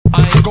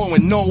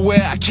going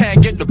nowhere, I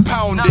can't get the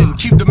pounding.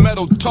 Keep the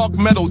metal talk,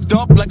 metaled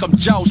up like I'm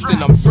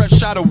jousting. I'm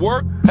fresh out of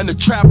work and the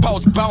trap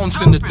house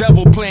bouncing. The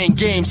devil playing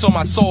games on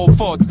my soul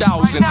for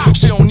 1,000.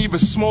 She don't even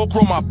smoke,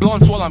 roll my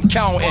blunts while I'm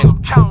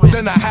counting.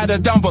 Then I had her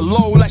down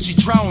below like she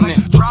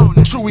drowning.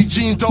 Chewy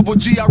jeans, double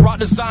G, I rock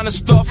designer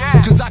stuff.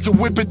 Cause I can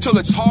whip it till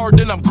it's hard,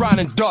 then I'm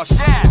grinding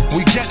dust.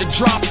 We get the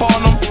drop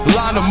on them,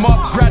 line them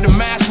up, grab the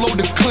mask, load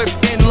the clip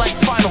in like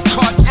Final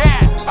Cut.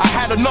 I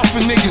had enough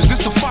of niggas, this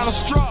the final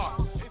straw.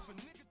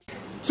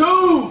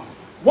 2,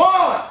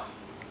 1.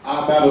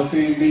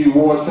 iBattleTV,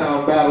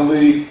 Wartown Battle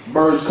League,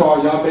 merge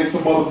card, y'all make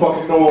some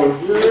motherfucking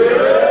noise.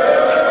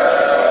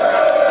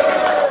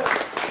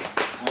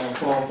 I am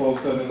Chrome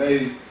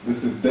 478,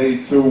 this is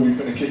day 2, we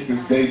finna kick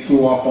this day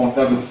 2 off on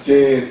Never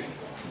Scared.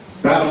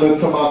 Battling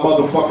to my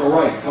motherfucking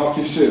right, talk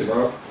your shit,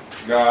 bro.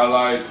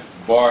 Godlike,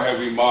 Bar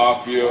Heavy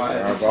Mafia,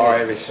 Bar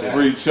Heavy shit.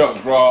 Free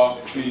Chuck Bra,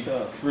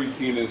 Free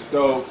Keenan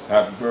Stokes,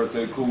 happy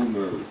birthday, Cool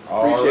Nerd.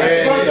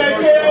 Already.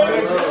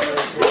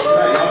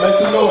 Y'all make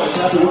some noise,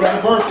 happy we got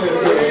a birthday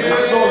today. Make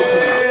some noise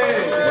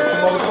tonight. Make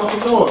some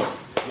motherfucking noise.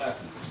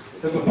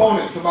 His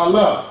opponent to my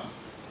left.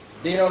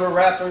 DYNO the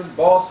Rapper,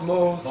 Boss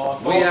Moves.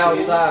 We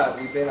outside.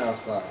 We been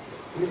outside.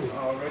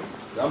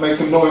 Y'all make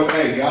some noise.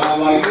 Hey,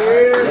 Godlike,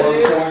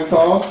 one coin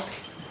toss.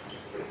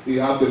 He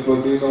opted for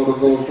DYNO to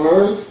go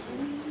first.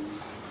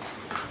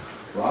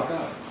 Rock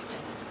out.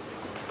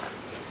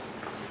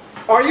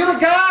 Are you the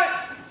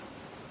guy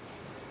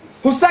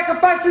who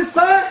sacrificed his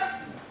son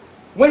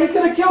when he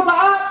could have killed the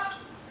ops?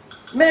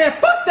 Man,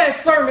 fuck that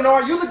sermon.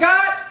 Are you the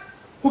guy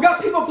who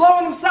got people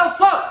blowing themselves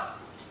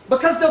up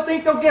because they'll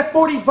think they'll get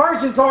 40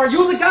 virgins? Or are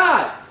you the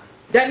guy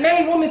that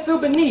made women feel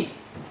beneath,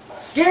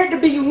 scared to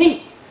be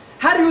unique?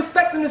 How do you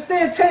expect them to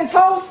stand 10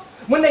 toes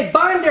when they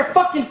bind their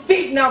fucking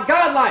feet? Now,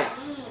 Godlike,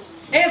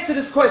 answer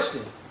this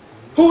question.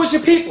 Who is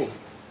your people?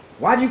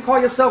 Why do you call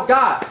yourself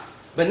God,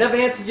 but never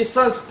answer your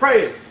son's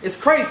prayers? It's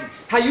crazy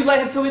how you led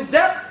him to his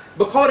death,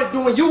 but called it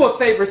doing you a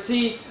favor.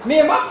 See, me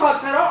and my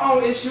pops had our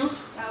own issues,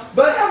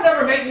 but he'll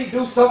never make me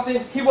do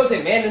something he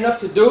wasn't man enough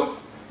to do,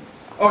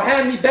 or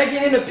have me begging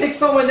him to pick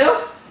someone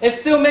else and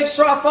still make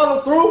sure I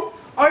follow through.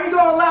 Are you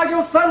gonna allow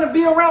your son to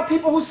be around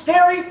people who's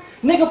scary?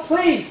 Nigga,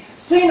 please.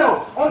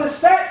 Sino, on the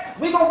set,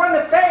 we gon' run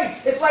the thing.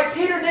 It's like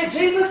Peter did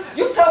Jesus.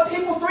 You tell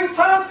people 3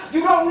 times,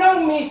 you don't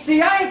know me.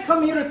 See, I ain't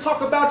come here to talk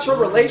about your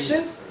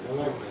relations.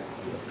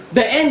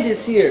 The end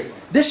is here.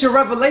 This your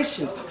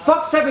revelations.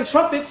 Fuck 7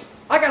 trumpets.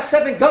 I got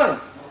 7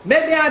 guns.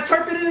 Maybe I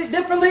interpreted it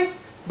differently,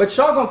 but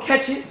y'all gonna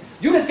catch it.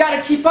 You just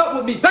gotta keep up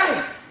with me.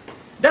 Bang!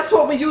 That's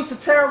what we use to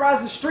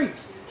terrorize the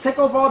streets. Take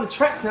over all the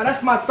traps. Now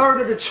that's my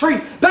 1/3 of the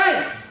tree.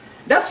 Bang!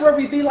 That's where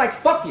we be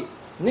like, fuck it.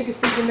 Niggas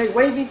thinking they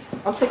wavy.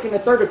 I'm taking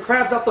 1/3 of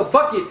crabs out the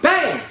bucket.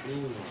 Bang!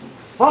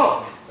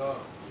 Fuck.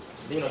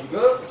 You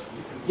good?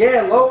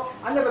 Yeah, Lo.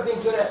 I never been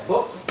good at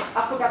books.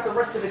 I forgot the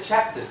rest of the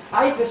chapter.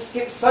 I even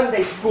skipped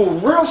Sunday school.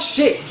 Real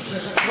shit.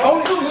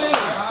 Real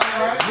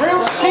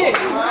shit.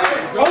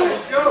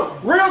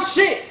 Real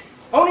shit.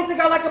 Only thing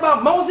I like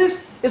about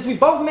Moses is we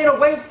both made a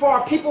way for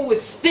our people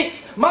with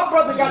sticks. My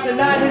brother got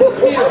denied his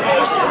appeal.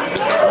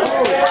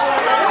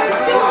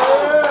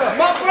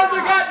 My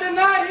brother got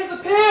denied his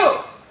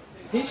appeal.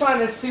 He trying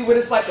to see what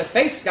it's like to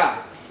face God.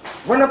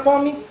 Run up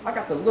on me, I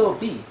got the little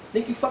B.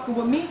 Think you fucking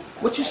with me?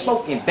 What you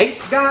smoking,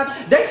 base God?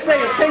 They say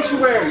a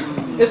sanctuary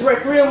is where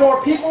 3 or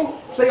more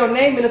people say your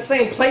name in the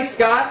same place,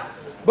 God.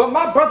 But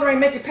my brother ain't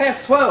make it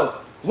past 12.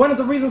 One of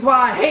the reasons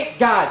why I hate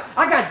God,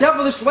 I got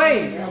devilish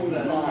ways.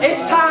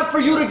 It's time for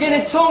you to get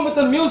in tune with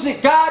the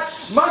music, God.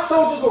 My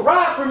soldiers will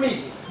ride for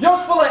me.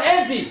 Yours full of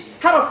envy.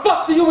 How the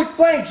fuck do you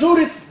explain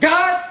Judas,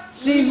 God?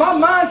 See, my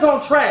mind's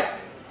on track.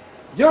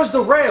 Yours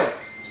the rail.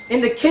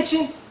 In the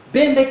kitchen,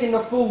 been making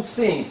the food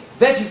sing.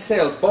 Veggie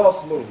Tales,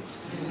 Boss Moves.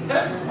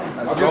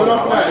 I'll give it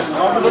up for that.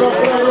 I'll give it up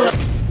for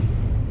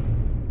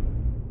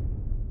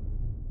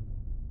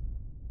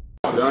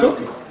that.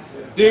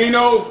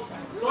 DYNO,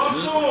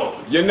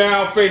 you're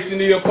now facing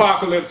the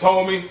apocalypse,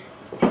 homie.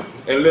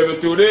 And living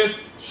through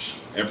this,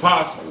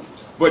 impossible.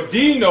 But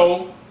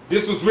DYNO,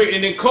 this was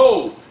written in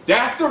code.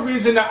 That's the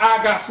reason that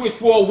I got switched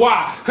for a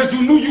while. Cause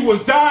you knew you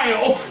was dying.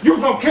 Oh, you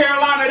from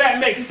Carolina, that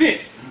makes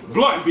sense.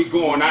 Blunt be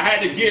going. I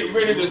had to get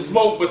rid of the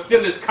smoke, but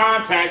still it's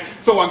contact.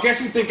 So I guess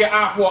you thinking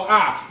eye for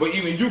eye. But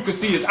even you can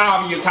see it's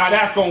obvious how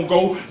that's gonna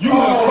go. You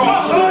done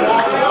crossed.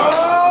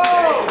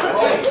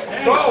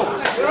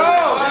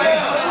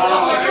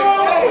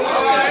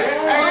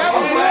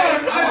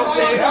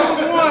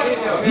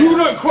 You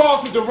done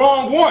crossed with the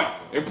wrong one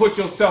and put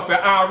yourself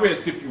at our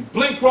risk. If you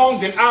blink wrong,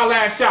 then I'll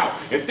lash out.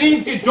 If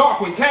things get dark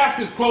when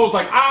caskets close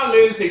like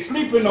eyelids, they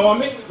sleeping on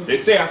me. They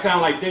say I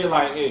sound like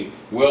daylight. Hey,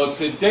 well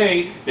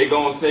today they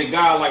gonna say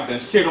God like the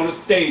shit on the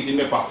stage, and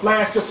if I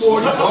flash the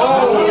 40, if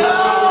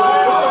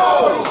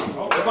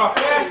I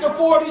flash the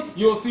 40,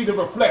 you'll see the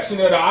reflection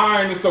of the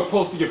iron is so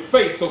close to your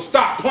face, so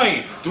stop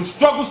playing. Them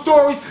struggle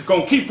stories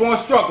gonna keep on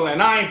struggling,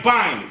 I ain't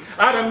buying it.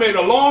 I done made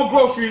a long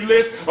grocery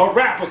list of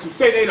rappers who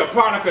say they the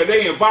product of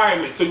their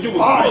environment, so you was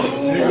bullied.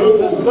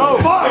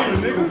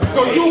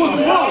 So you was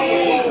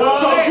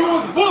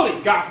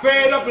bullied. Got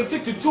fed up and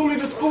took your toolie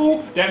to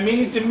school. That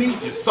means to me,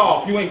 you're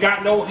soft. You ain't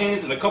got no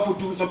hands and a couple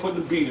dudes done put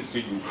the beaters to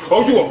you.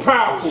 Oh, you a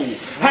proud fool.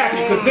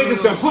 Happy cause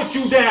niggas done put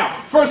you down.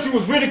 First you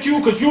was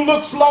ridiculed cause you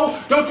look slow.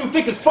 Don't you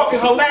think it's fucking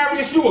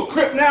hilarious? You a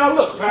crip now?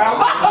 Look, pal.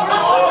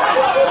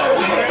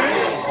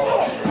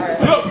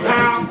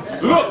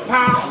 Look,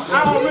 pal,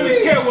 I don't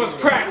really care what's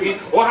cracking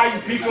or how you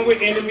beefing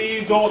with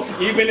enemies or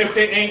even if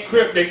they ain't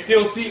crip, they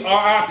still see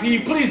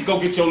RIP. Please go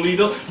get your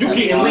leader. You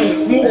getting lean,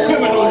 smooth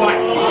criminal like.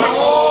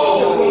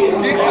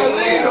 Get your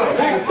leader.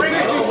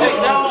 66,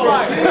 now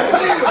right.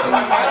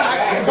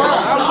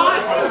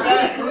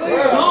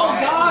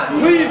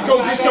 Please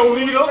go get your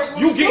leader.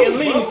 You getting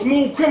lean,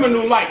 smooth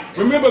criminal like.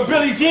 Remember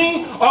Billie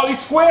Jean? All these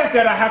squares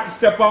that I have to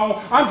step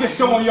on. I'm just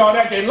showing y'all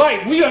that they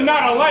like. We are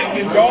not alike,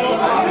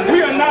 dog.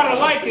 We are not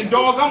alike,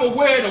 dog. I'm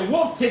aware of the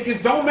wolf tickets.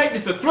 Don't make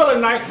this a thriller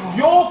night.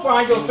 You'll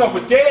find yourself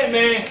a dead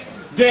man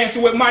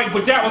dancing with Mike,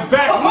 but that was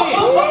back when.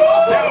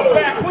 That was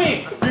back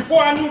when.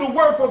 Before I knew the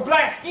word for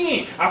black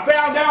skin, I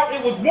found out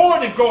it was more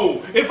than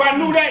gold. If I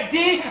knew that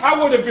then, I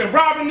would have been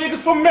robbing niggas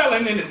for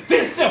melanin. It's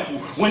this simple.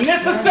 When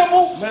this a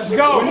symbol, let's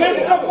go. When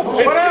this simple,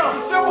 what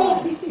else?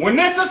 When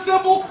this a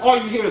symbol, all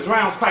you hear is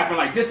rounds clapping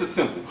like this is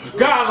simple.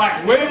 God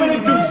like waving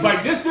the deuce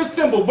like this is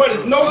simple, but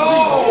it's no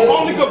grief.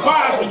 Only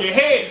goodbyes when your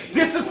head.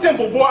 This is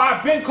simple, boy.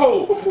 I've been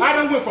cold. I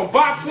done went from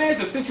box fans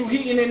to central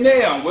heating in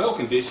there. I'm well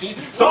conditioned.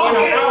 So when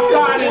I'm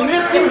outside in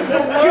this heat,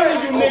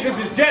 killing you niggas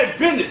is jet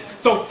business.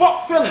 So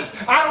fuck feelings.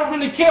 I don't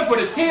really care for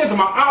the tears of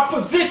my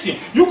opposition.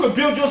 You can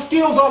build your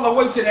skills all the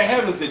way to the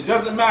heavens. It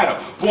doesn't matter.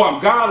 Boy, I'm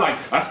godlike.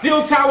 I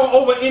still tower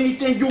over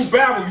anything you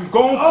battle. You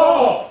gon'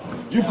 fall.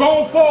 You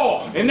gon'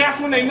 fall. And that's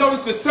when they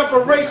notice the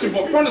separation.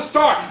 But from the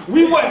start,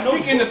 we wasn't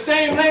speaking the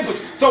same language.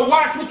 So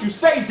watch what you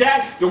say,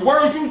 Jack. The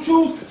words you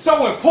choose,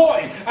 so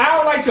important. I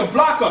don't like your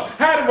blocker.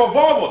 Had a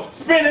revolver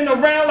spinning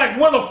around like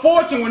Wheel of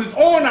Fortune. When it's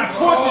on, I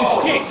torture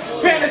shit.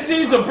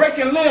 Fantasies of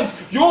breaking limbs.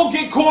 You'll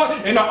get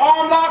caught in the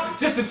arm lock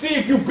just to see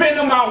if you bend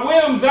on my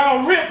whims.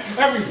 I'll rip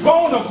every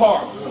bone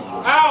apart.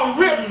 I'll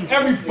rip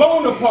every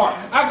bone apart.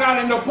 I got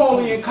a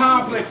Napoleon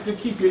complex to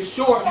keep it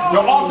short. The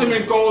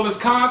ultimate goal is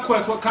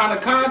conquest. What kind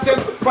of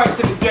contest? Fight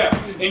to the death.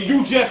 And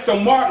you just a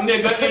mark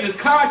nigga in his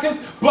conscience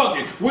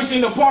bugging.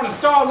 Wishing upon a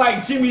star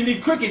like Jimmy Lee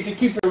Cricket to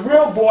keep it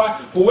real, boy.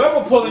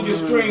 Whoever pulling your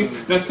strings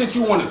that sent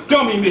you on a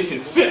dummy mission.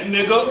 Sit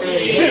nigga.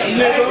 Sit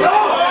nigga.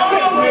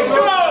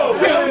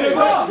 Sit nigga.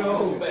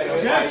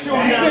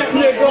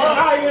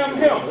 I am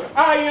him.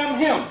 I am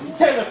him.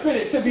 Tailor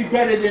fitted to be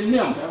better than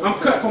them. I'm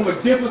cut from a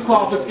different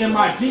cloth. It's in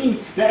my jeans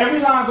that every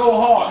line go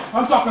hard.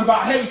 I'm talking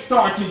about hate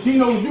starch and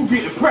Dino, you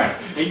get depressed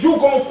and you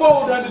gon'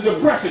 fold under the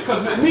pressure.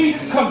 Cause with me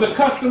comes a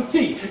custom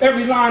tee.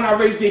 Every line I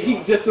raise the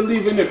heat just to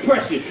leave an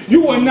impression.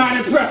 You are not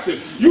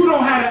impressive. You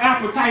don't have an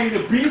appetite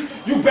of the beast.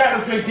 You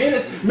battled your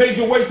dentist, made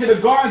your way to the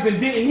gardens and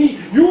didn't eat.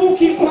 You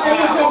keep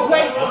playing with your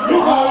plates, you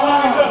gon'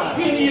 wind up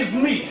skinny as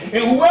me.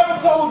 And whoever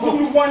told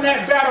you won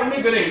that battle,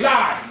 nigga, they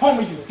lied.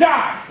 Homie, you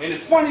died. And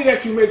it's funny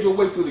that you made your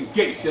way through the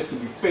gates just to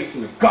be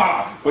facing the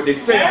God. But they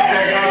say I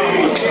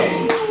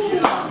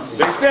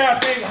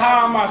think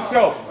high on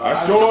myself.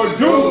 I sure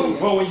do.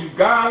 But when you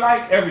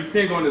godlike,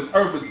 everything on this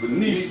earth is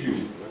beneath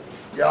you.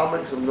 Y'all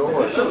make some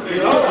noise.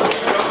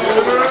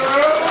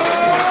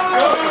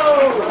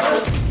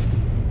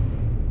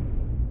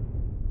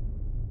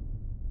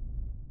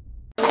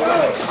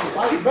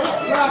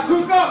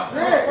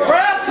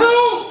 Round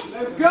two!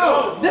 Let's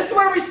go! This is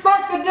where we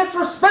start the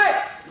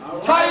disrespect.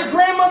 Tie your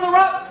grandmother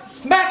up,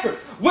 smack her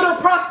with her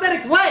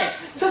prosthetic leg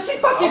till she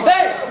fucking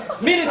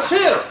begs me to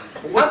chill.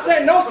 I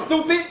said, no,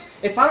 stupid.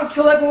 If I don't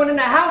kill everyone in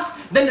the house,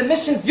 then the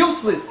mission's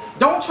useless.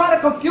 Don't try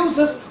to confuse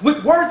us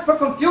with words for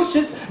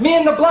Confucius. Me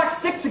and the block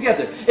stick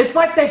together. It's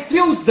like they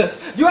fused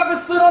us. You ever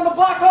stood on the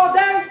block all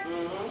day?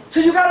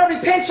 Till you got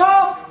every pinch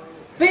off?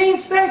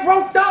 Fiends stay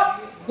roped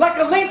up like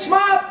a lynch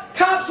mob?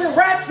 Cops and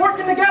rats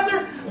working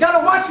together?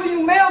 Gotta watch who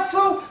you mail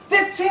to.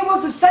 15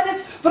 was the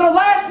sentence for the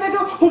last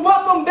nigga who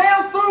brought them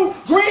bales through.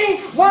 Green,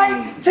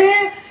 white,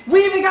 10.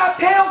 We even got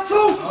pale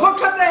too. We'll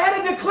cut the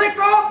head of the click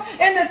off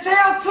and the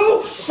tail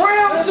too.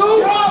 Brown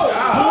too.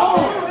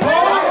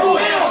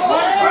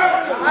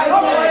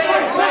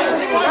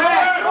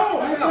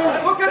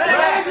 We'll cut the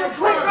head of your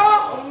click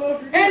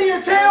off and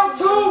your tail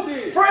too.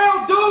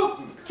 Brown dude.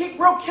 Keep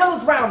real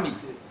killers around me.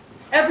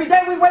 Every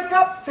day we wake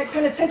up, take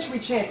penitentiary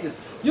chances.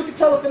 You can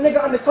tell if a nigga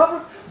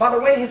undercover by the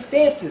way his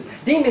stances.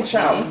 Demon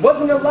child,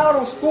 wasn't allowed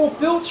on school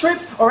field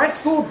trips or at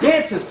school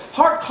dances.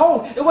 Heart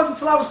cold, it wasn't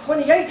till I was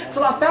 28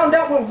 till I found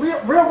out what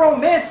real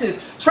romance is.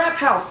 Trap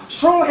house,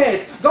 shroom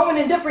heads, going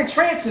in different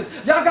trances.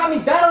 Y'all got me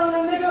battling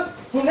a nigga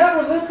who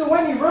never lived through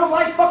any real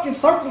life fucking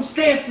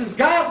circumstances.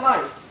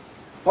 Godlike.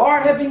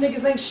 Bar heavy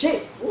niggas ain't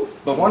shit.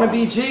 But wanna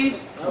be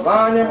G's,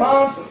 lying their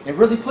moms, and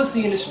really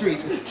pussy in the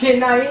streets. Kid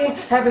Naeem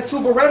having 2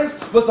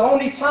 Berettas was the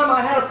only time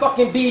I had a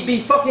fucking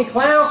BB, fucking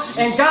clown,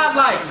 and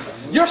godlike.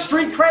 Your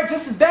street cred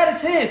just as bad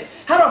as his.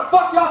 How the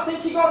fuck y'all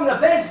think he gonna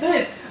avenge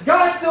this?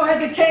 God still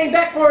hasn't came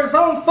back for his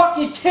own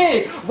fucking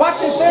kid.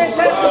 Watching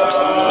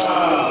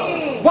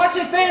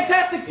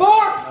Fantastic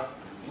Four?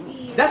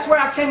 That's where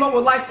I came up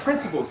with life's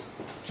principles.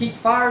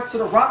 Keep fire to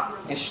the rock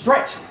and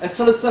stretch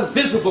until it's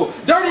invisible.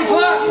 Dirty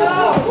Glock!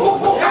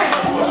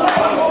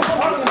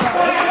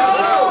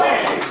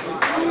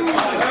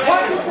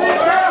 Watching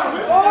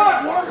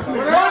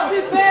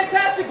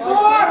Fantastic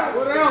Four!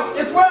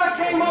 It's where I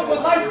came up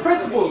with life's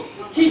principles.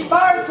 Keep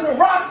fire to the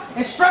rock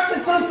and stretch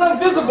until it's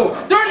invisible.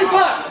 Dirty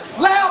Glock,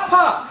 loud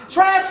pop,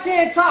 trash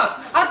can tops.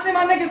 I see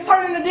my niggas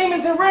turning to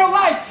demons in real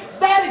life.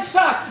 Static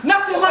shock,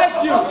 nothing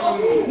like you.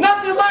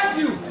 Nothing like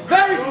you.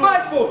 Very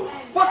spiteful.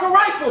 Fuck a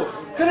rifle.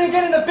 Couldn't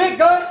get in a big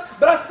gun,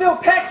 but I still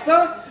pack,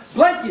 son.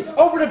 Blanket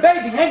over the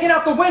baby, hanging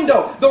out the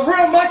window. The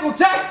real Michael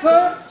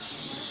Jackson.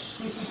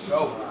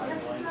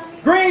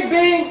 Green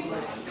bean,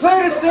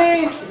 clear the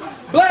scene.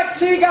 Black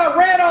tea got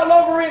red all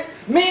over it.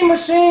 Mean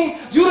machine,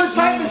 you the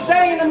type to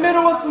stay in the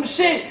middle of some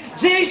shit.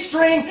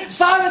 G-string,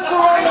 silencer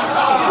on the...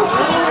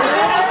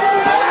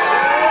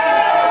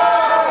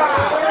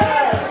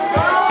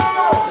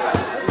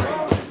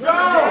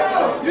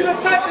 You the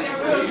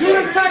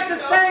type to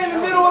stay in the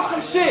middle of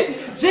some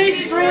shit.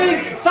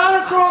 G-string,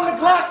 silencer on the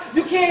Glock.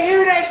 You can't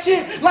hear that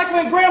shit like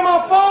when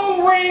grandma's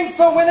phone rings.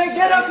 So when they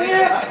get up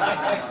here,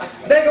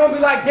 they gonna be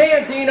like,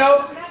 damn,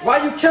 Dino, why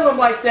you kill him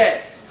like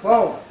that?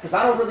 Clone, cause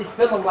I don't really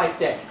feel them like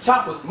that.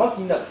 Choppers,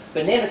 monkey nuts,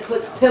 banana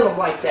clips, kill them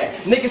like that.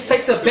 Niggas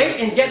take the bait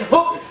and get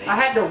hooked. I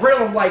had to reel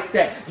them like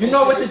that. You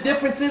know what the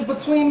difference is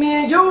between me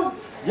and you?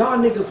 Y'all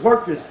niggas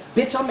workers.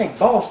 Bitch, I make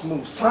boss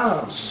moves,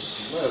 time.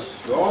 Let's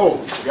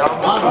go. Y'all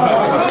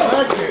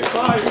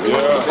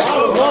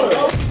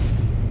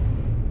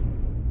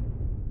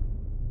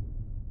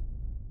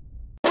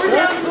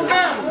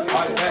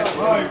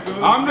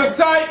I'm the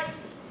type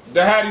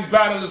that had these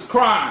battlers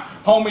crying.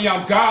 Homie,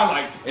 I'm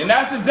godlike. And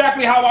that's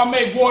exactly how I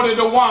make water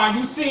to wine.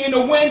 You see in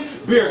the wind,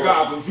 beer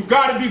goggles. You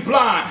gotta be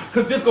blind,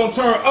 cause this gonna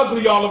turn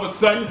ugly all of a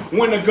sudden.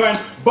 When the gun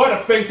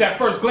butterface at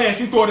first glance,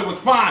 you thought it was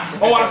fine.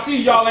 Oh, I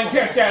see y'all ain't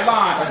catch that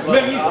line.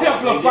 Let me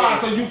simplify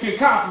so you can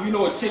copy. You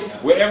know a chick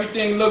where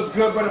everything looks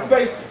good but her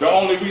face? The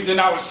only reason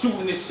I was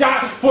shooting this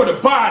shot for the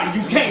body.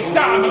 You can't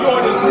stop me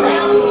or this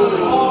win.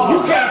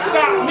 You can't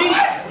stop me.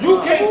 You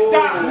can't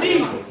stop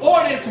me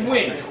or this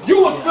win.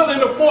 You was feeling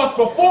the force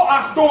before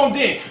I stormed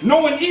in,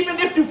 knowing even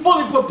if you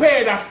fully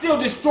prepared, I still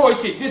destroy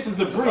shit. This is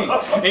a breeze.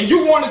 And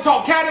you want to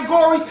talk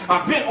categories?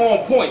 I've been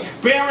on point.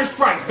 Baron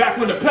strikes back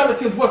when the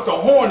Pelicans was the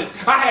Hornets.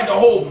 I had the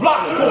whole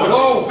block scored.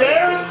 Go.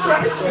 Baron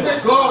strikes.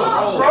 Go.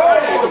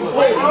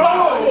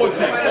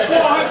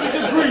 400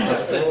 degrees.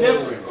 That's the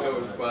difference.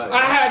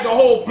 I had the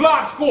whole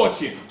block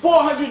scorching,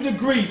 400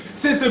 degrees.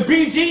 Since a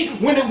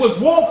BG, when it was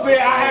warfare,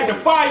 I had the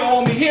fire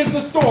on me. Here's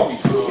the story.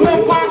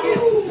 Slim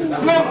pockets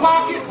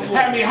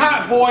had me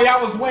hot, boy. I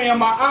was weighing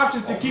my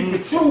options to keep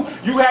it true.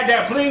 You had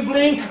that bling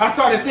bling. I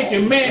started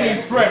thinking, man,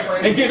 he's fresh,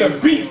 and get a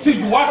beat to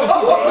you.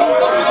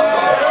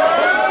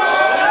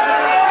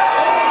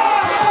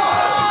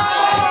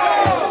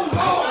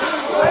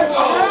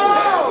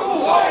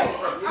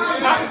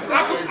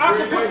 I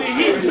could put the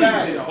heat to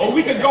you. Or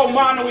we could go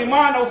mano a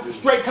mano,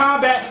 straight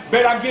combat.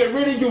 Bet I get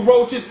rid of you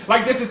roaches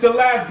like this is the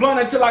last blunt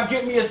until I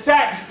get me a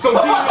sack. So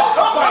Dino,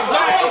 fight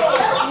back.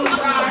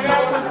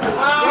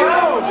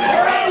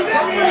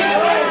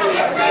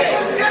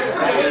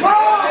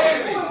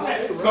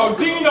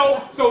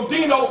 So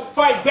Dino,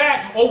 fight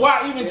back, or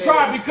why even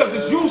try, because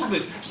it's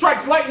useless.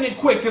 Strikes lightning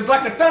quick, it's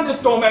like a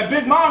thunderstorm at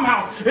Big Mom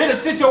house. It'll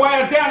sit your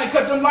ass down and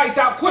cut them lights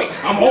out quick.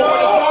 I'm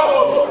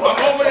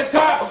over the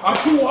top, I'm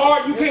too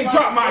hard, you can't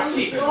drop my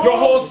shit. Your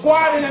whole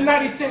squad in a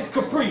 96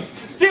 Caprice.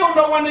 Still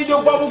no one in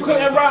your bubble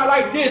couldn't ride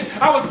like this.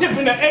 I was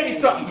tipping to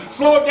 80-something,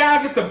 slow it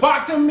down just to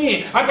box him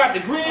in. I got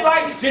the green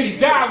light, then he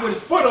died with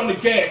his foot on the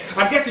gas.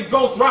 I guess he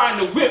ghost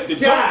riding the whip, the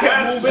dunk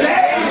kept moving.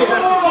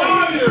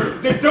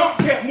 The dunk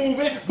kept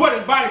moving, but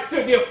his body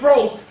stood there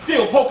froze,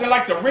 still poking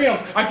like the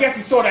rims. I guess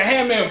he saw the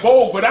hammer in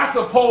vogue, but I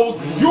suppose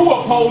you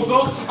a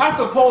poser.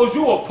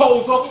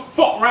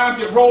 Fuck around,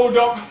 get rolled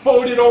up,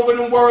 folded over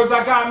them words.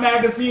 I got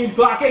magazines,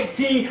 Glock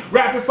 18,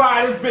 rapid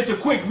fire this bitch a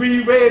quick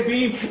read, red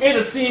beam.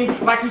 It'll seem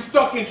like you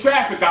stuck in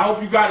traffic. I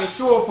hope you got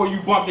insured before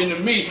you bumped into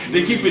me.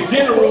 They keep it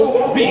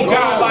general, being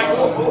God like.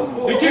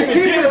 They keep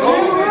it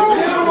general.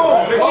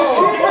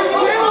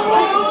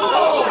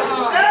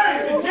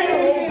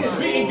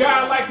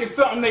 God like it's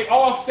something they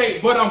all state,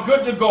 but I'm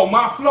good to go.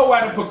 My flow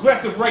at a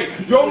progressive rate.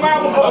 Your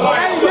mouth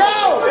like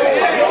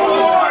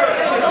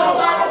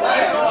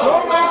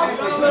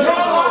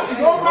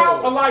your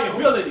mouth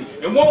liability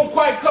and won't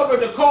quite cover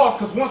the cost,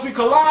 because once we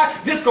collide,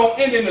 this gonna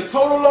end in a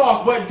total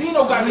loss. But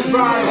Dino got to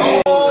drive to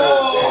win.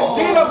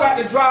 Dino got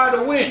to drive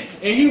to win,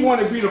 and he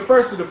wanted to be the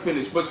first to the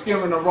finish, but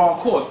still in the wrong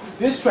course.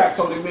 This track's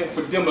only meant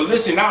for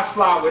demolition. I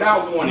slide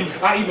without warning.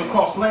 I even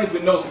cross lanes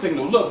with no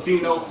signal. Look,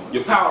 Dino,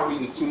 your power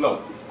reading's too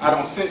low. I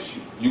don't sense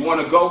you. You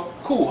want to go?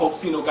 Cool. Hope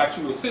Cino got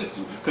you a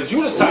sensu. Because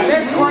you the type.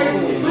 That's great.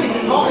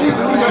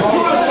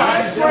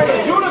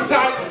 You the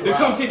type to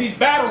come to these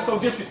battles so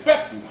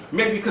disrespectful.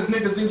 Maybe because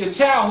niggas in your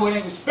childhood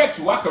ain't respect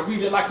you. I could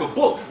read it like a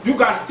book. You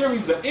got a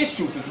series of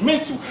issues. It's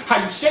mental. How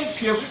you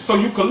shapeshift so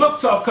you can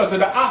look tough because of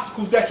the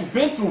obstacles that you've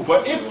been through.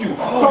 But if you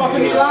cross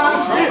any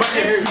lines,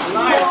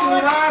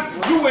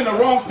 you in the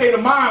wrong state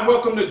of mind.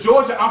 Welcome to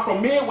Georgia. I'm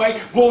from Midway.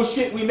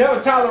 Bullshit we never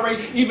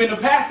tolerate. Even the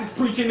pastors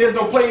preaching there's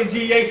no play in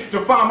GA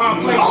to find my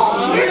place.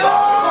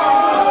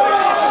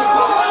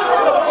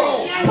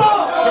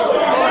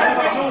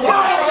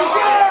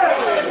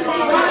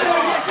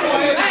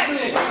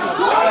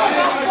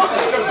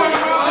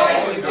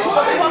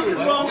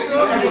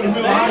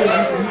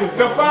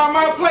 To find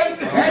my place,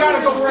 you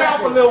gotta go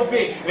south a little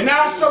bit. And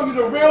I'll show you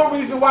the real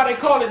reason why they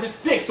call it the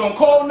sticks. On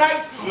cold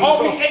nights,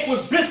 all we ate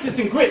was biscuits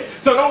and grits.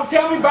 So don't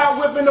tell me about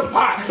whipping the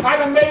pot. I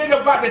done made it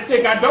about the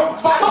thick. I don't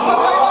talk much.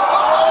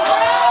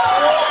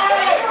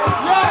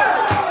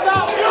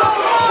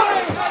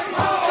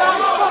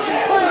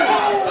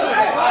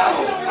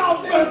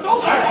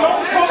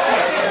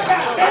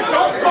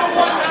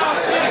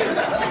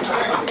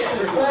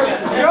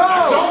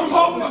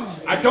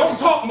 I don't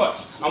talk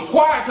much. I'm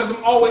quiet because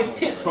I'm always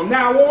tense. From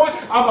now on,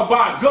 I'm going to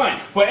buy a gun.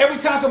 For every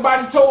time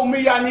somebody told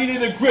me I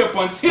needed a grip.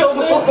 Until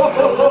then,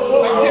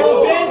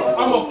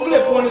 I'm going to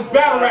flip on this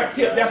battle rap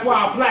tip. That's why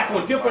I'm black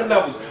on different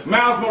levels.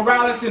 Miles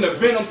Morales in a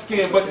Venom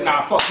skin, but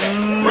nah, fuck that.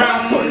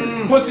 Round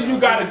 2. Pussy, you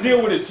got to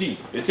deal with a G.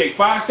 It take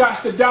 5 shots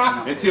to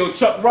die. Until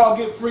Chuck Raw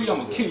get free, I'm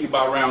going to kill you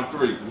by round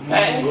 3.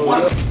 Hey.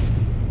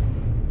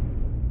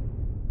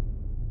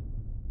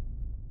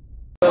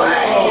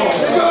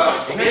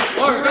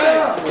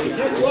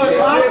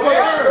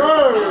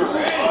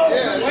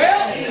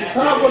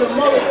 Time for the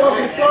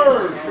motherfucking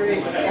third.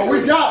 Oh, we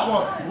got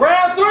one.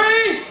 Round 3!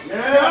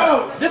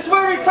 Yeah. This is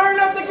where we turn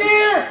up the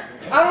gear.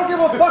 I don't give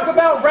a fuck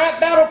about rap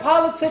battle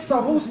politics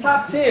or who's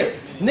top tier.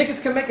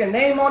 Niggas can make a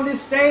name on this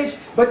stage,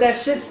 but that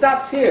shit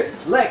stops here.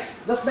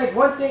 Lex, let's make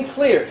one thing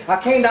clear. I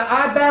came to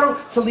iBattle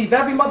to leave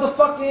every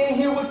motherfucker in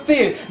here with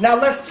fear. Now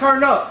let's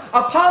turn up.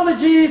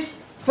 Apologies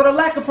for the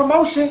lack of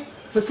promotion.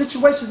 For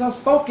situations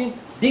unspoken,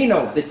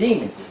 Dino, the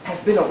demon, has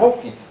been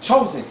awoken,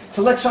 chosen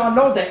to let y'all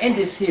know the end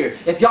is here.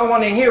 If y'all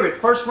want to hear it,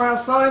 first round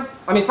father,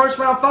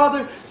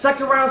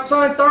 second round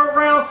son, third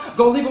round,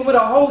 go leave him with a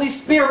Holy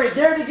Spirit.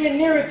 Dare to get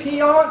near it,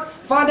 peon.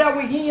 Find out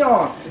what he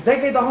on. They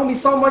gave the homie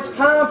so much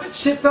time,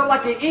 shit felt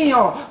like an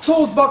eon.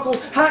 Tools buckle,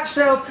 hot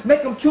shells,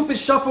 make them Cupid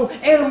shuffle,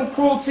 animal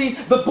cruelty.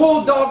 The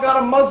bulldog got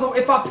a muzzle.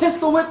 If I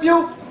pistol whip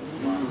you,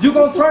 you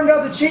gonna turn the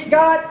other cheek,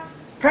 God?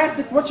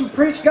 Practice what you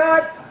preach,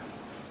 God?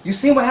 You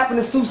seen what happened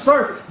to Sue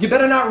Surf. You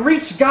better not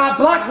reach God,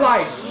 block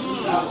life.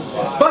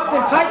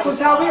 Busting pipes was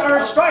how we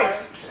earned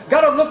stripes.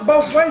 Gotta look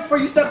both ways before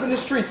you step in the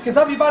streets, cause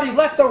everybody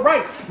left or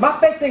right. My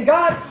faith in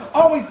God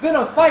always been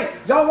a fight.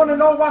 Y'all wanna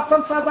know why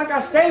sometimes I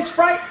got stage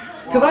fright?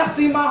 Cause I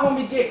see my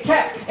homie get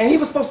capped, and he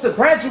was supposed to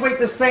graduate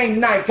the same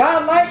night.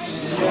 God like?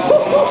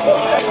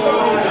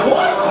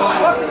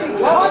 What is he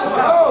talking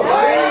about?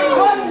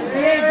 He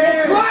ain't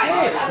been through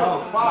shit.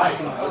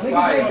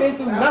 Niggas ain't been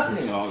through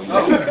nothing.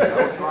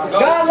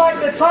 God like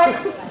the type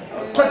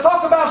to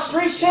talk about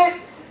street shit,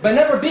 but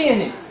never be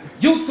in it.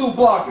 YouTube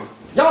blogger.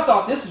 Y'all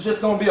thought this was just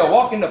gonna be a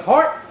walk in the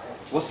park?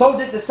 Well, so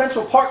did the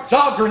Central Park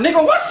jogger.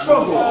 Nigga, what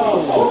struggle?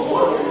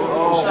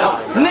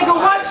 Nigga,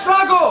 what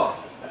struggle?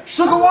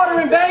 Sugar water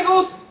and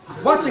bagels?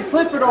 Watching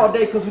Clifford all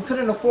day because we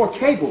couldn't afford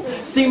cable.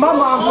 See, my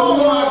mom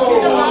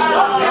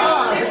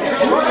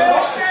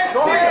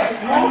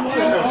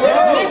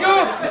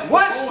Nigga,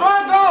 what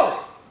struggle?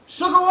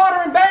 Sugar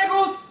water and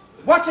bagels?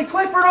 Watching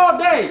Clifford all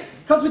day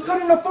because we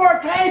couldn't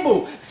afford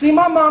cable. See,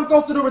 my mom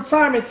go through the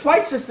retirement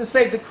twice just to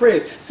save the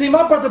crib. See,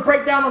 my brother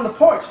break down on the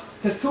porch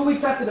because 2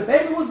 weeks after the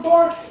baby was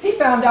born, he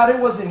found out it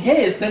wasn't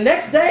his. The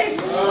next day,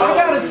 I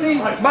gotta see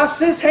my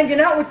sis hanging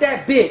out with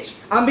that bitch.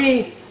 I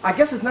mean, I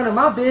guess it's none of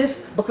my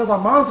biz because our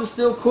moms are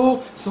still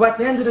cool. So at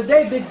the end of the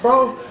day, big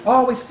bro, I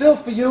always feel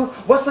for you.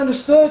 What's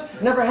understood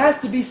never has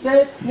to be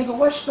said. Nigga,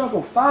 what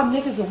struggle? 5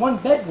 niggas in 1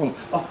 bedroom,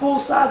 a full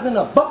size in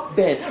a buck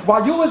bed.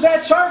 While you was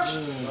at church,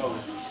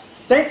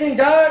 thanking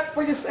God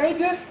for your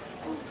Savior,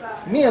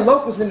 me and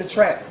Loke was in the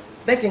trap,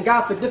 thanking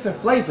God for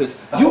different flavors.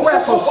 You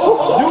rap for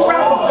fun.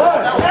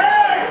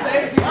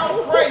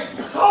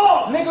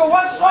 Nigga,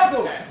 what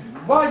struggle?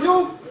 While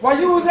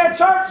you was at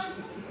church,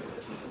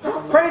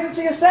 praising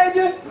to your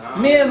Savior,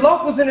 me and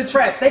Loke was in the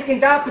trap, thanking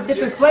God for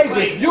different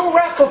flavors. You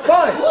rap for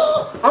fun.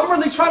 I'm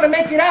really trying to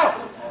make it out.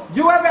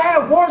 You ever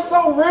had war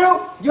so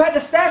real, you had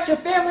to stash your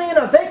family in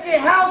a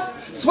vacant house,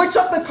 switch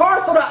up the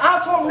car so the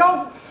ops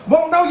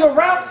won't know your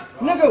routes?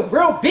 Nigga,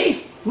 real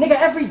beef. Nigga,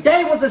 every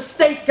day was a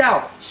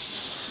stakeout.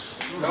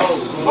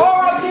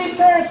 R.I.P.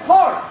 Terrence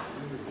Clark.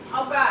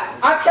 Oh God.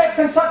 I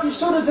Kentucky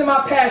shooters in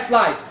my past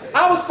life.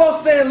 I was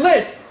supposed to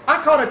enlist.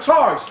 I caught a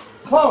charge.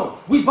 Clone,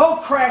 we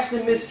both crashed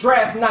in this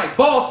draft night.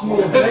 Boss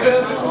move,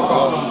 nigga.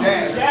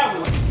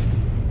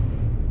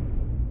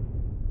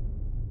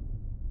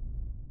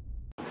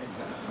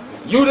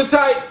 You the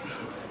type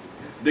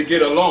to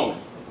get alone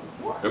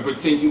and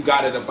pretend you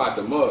got it up out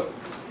the mud.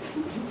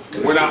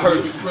 When I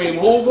heard you scream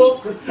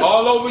Hoover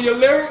all over your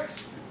lyrics,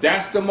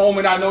 that's the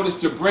moment I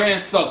noticed your brand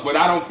suck, but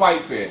I don't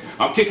fight fair.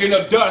 I'm kicking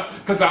up dust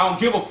because I don't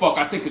give a fuck.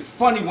 I think it's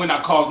funny when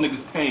I cause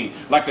niggas pain,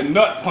 like a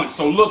nut punch.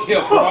 So look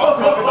here, bro.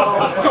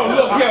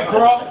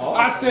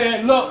 I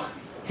said, look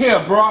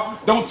here, bro.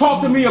 Don't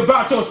talk to me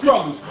about your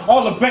struggles.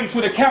 All the banks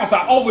with accounts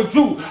I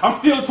overdrew. I'm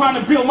still trying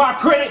to build my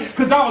credit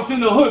because I was in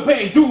the hood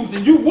paying dues,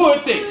 and you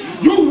would think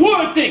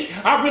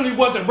I really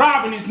wasn't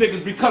robbing these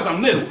niggas because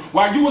I'm little.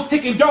 While you was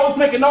kicking doors,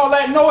 making all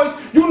that noise,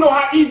 you know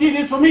how easy it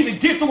is for me to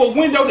get through a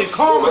window that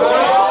karma.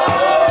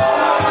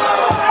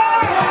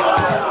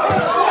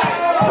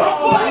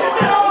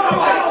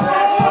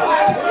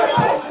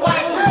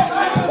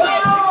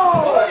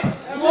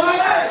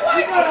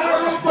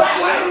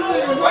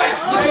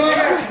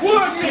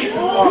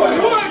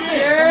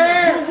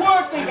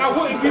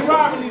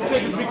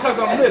 Because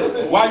I'm little.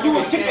 While you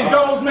was kicking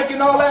doors,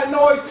 making all that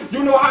noise,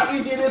 you know how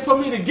easy it is for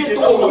me to get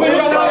through a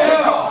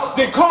window.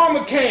 Then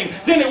karma came.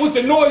 Then it was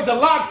the noise of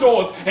locked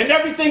doors, and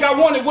everything I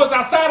wanted was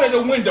outside of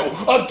the window.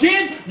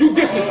 Again, you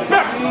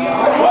disrespect me.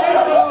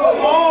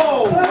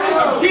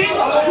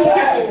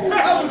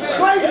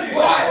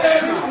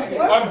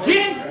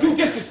 Again, you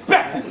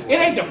disrespect me. It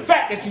ain't the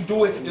fact that you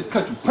do it, it's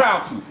because you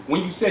proud to.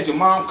 When you said your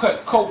mom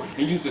cut coat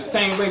and used the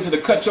same razor to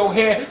cut your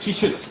hair, she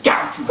should have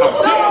scalped you.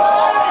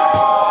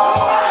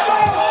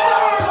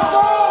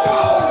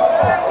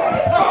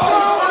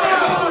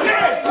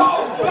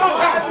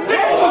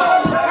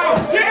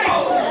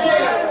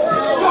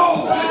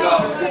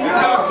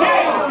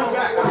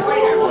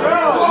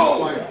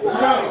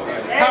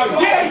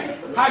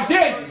 How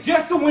dare you?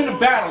 Just to win the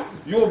battle,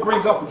 you'll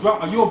bring up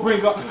dirt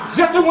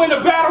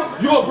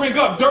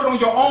on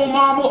your own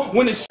mama.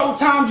 When it's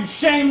showtime, you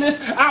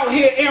shameless, out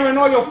here airing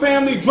all your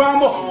family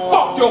drama.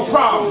 Fuck your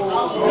problems.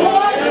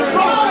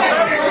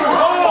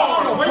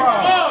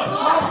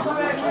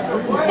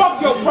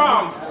 Fuck your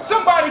problems.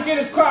 Somebody get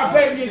his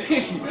crybaby and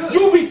tissue.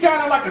 You be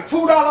sounding like a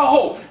 $2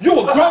 hoe. You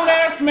a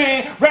grown-ass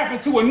man rapping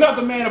to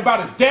another man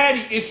about his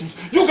daddy issues.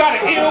 You got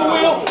an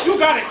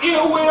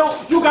ill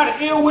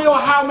will,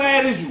 how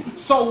mad is you?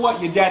 So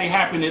what, your daddy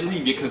happened to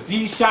leave you, because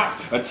these shots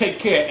will take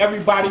care of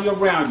everybody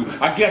around you.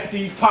 I guess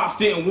these pops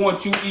didn't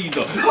want you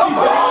either.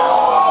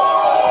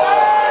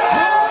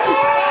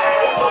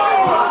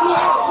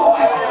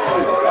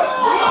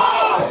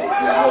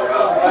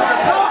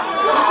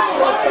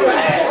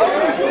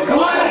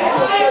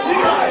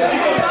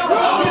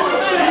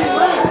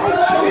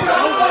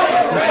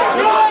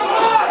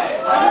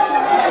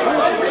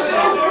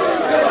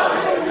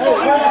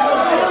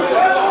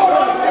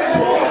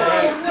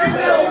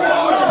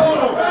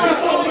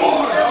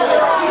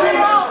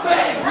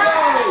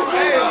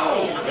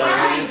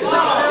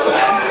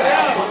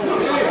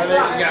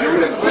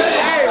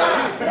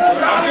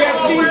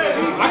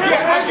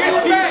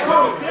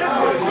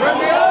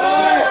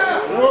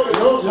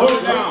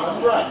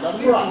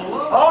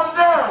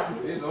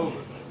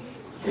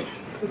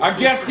 I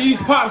guess these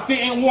pops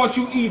didn't want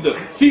you either.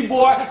 See,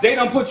 boy, they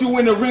done put you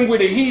in the ring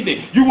with a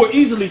heathen. You were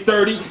easily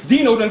 30.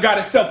 DYNO done got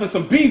himself in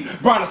some beef.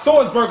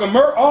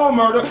 Brontosaurusburger, all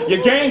murder.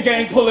 Your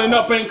gang pulling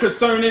up ain't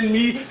concerning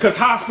me, cause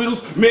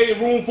hospitals made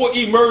room for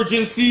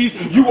emergencies.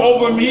 You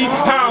over me?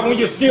 How when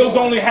your skills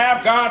only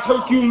have God's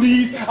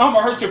Hercules?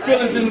 I'ma hurt your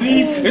feelings and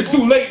leave. It's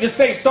too late to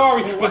say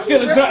sorry, but still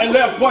there's nothing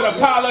left but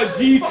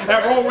apologies.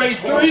 At Road Race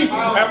 3,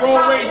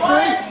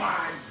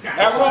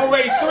 At Road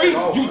Race 3,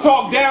 you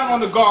talk down on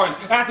the guards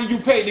after you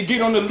paid to get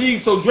on the league,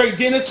 so Drake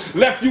Dennis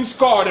left you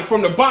scarred, and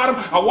from the bottom,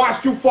 I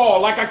watched you fall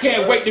like I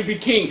can't wait to be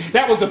king.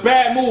 That was a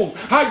bad move.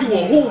 How you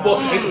a Hoover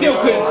and still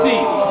couldn't see?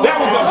 That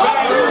was a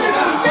bad move.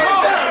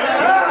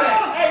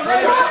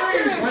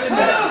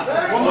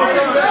 One more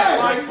time,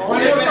 Mike.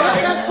 Run it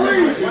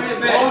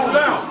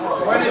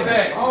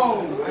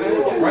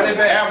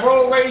back. At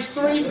Road Race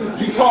 3,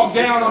 you talk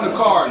down on the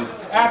Cardinals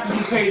after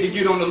you paid to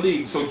get on the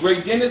league. So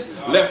Drake Dennis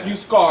left you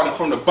scarred, and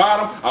from the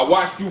bottom, I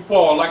watched you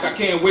fall like I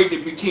can't wait to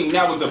be king.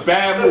 That was a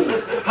bad move.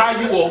 How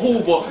you a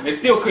Hoover and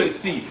still couldn't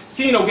see?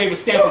 Cino gave a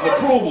stamp of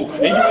approval,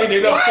 and you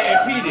ended up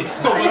stampeded.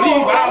 So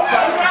believe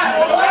outside.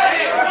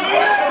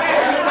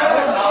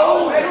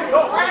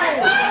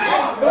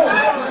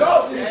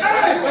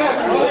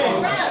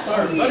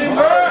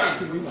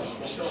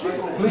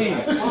 Please.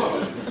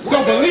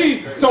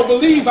 So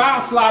believe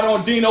I'll slide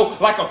on DYNO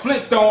like a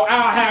Flintstone.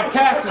 I'll have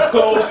caskets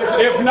closed.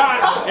 If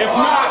not, please.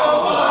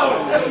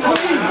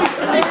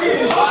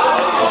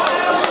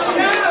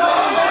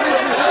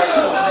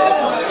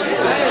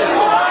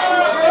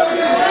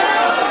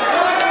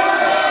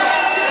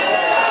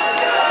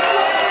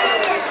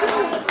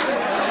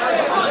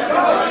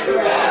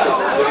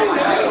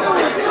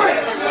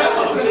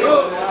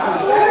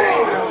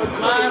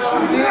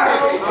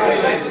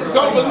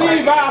 So believe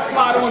believe I'll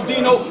slide on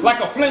Dino like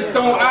a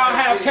Flintstone. I'll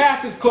have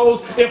Cass's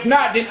clothes. If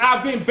not, then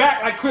I've been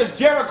back like Chris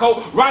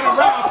Jericho, right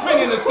around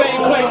spinning the same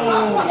place.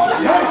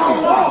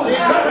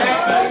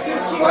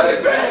 Run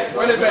it back.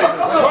 Right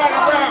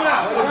around.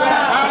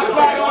 I'll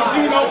slide on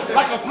Dino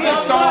like a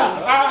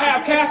Flintstone. I'll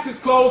have Cass's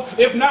clothes.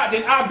 If not,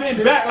 then I've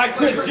been back like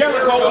Chris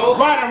Jericho,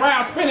 right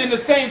around spinning the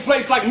same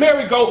place like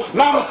merry-go.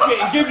 Llama spit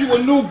and give you a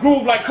new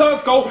groove like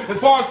Cuzco. As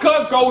far as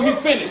Cuz go, he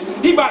finished.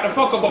 He about to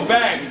fuck up a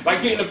bag,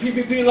 like getting a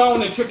PPP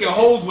loan and tricking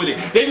hoes with it.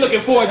 They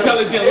looking for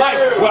intelligent life,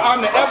 well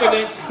I'm the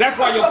evidence. That's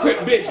why your crip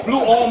bitch blew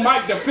on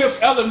Mike the Fifth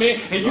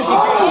Element, and you can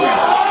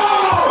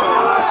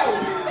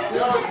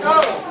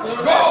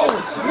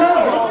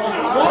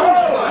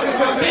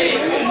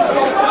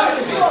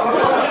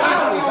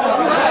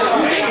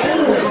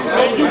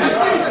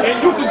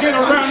and you can get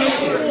around it.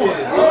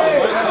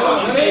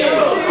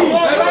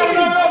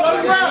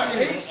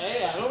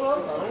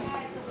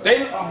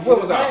 What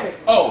was I?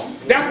 Oh,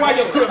 that's why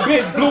your crip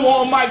bitch blew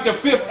on Mike the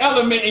Fifth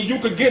Element, and you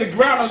could get a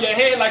ground on your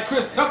head like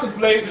Chris Tucker's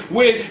blade.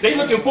 With they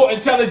looking for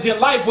intelligent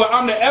life, where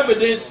I'm the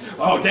evidence.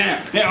 Oh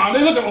damn,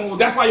 they looking.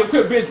 That's why your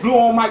crip bitch blew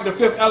on Mike the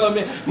Fifth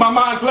Element. My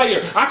mind's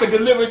layer. I could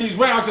deliver these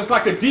rounds just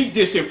like a deep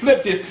dish and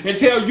flip this and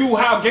tell you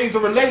how gays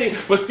are related,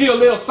 but still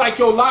little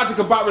psychologic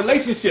about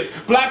relationships.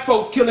 Black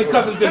folks killing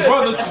cousins and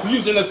brothers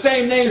using the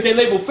same names they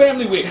label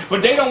family with,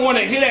 but they don't want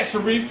to hear that,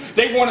 Sharif.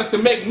 They want us to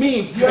make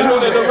memes in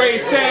order to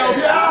raise sales.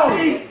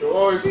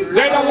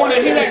 They don't want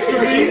to hear that,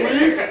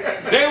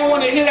 Sharif. They don't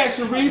want to hear that,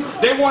 Sharif.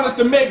 They want us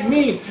to make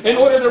memes in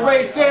order to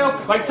raise sales.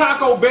 Like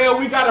Taco Bell,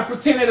 we gotta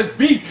pretend that it's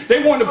beef.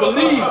 They want to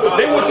believe.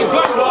 They want your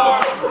gun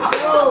bars.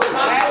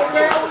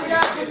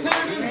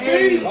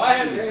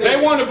 They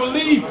want to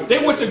believe. They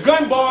want your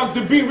gun bars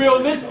to be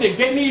realistic.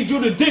 They need you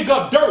to dig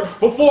up dirt.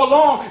 Before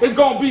long, it's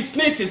gonna be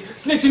snitches.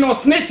 Snitching on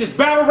snitches.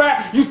 Battle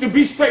rap used to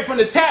be straight from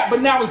the tap,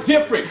 but now it's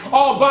different.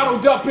 All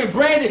bottled up and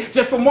branded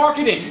just for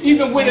marketing.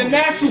 Even with a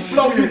natural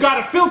flow, you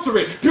gotta filter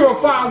it.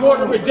 Purify and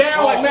water it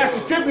down like mass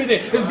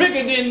distributing. It's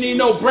bigger than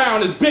Nino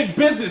Brown. It's big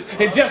business.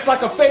 And just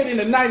like a fade in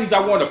the 90s, I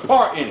want a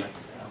part in it.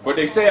 But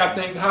they say I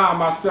think high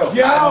myself.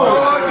 Yo,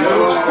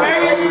 dude,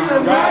 fade in the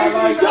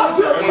 90s. Y'all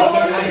just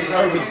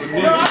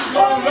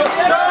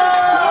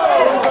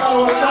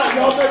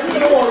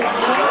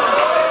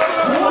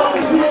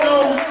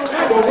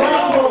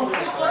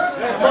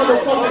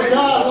Motherfucking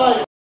God,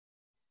 like.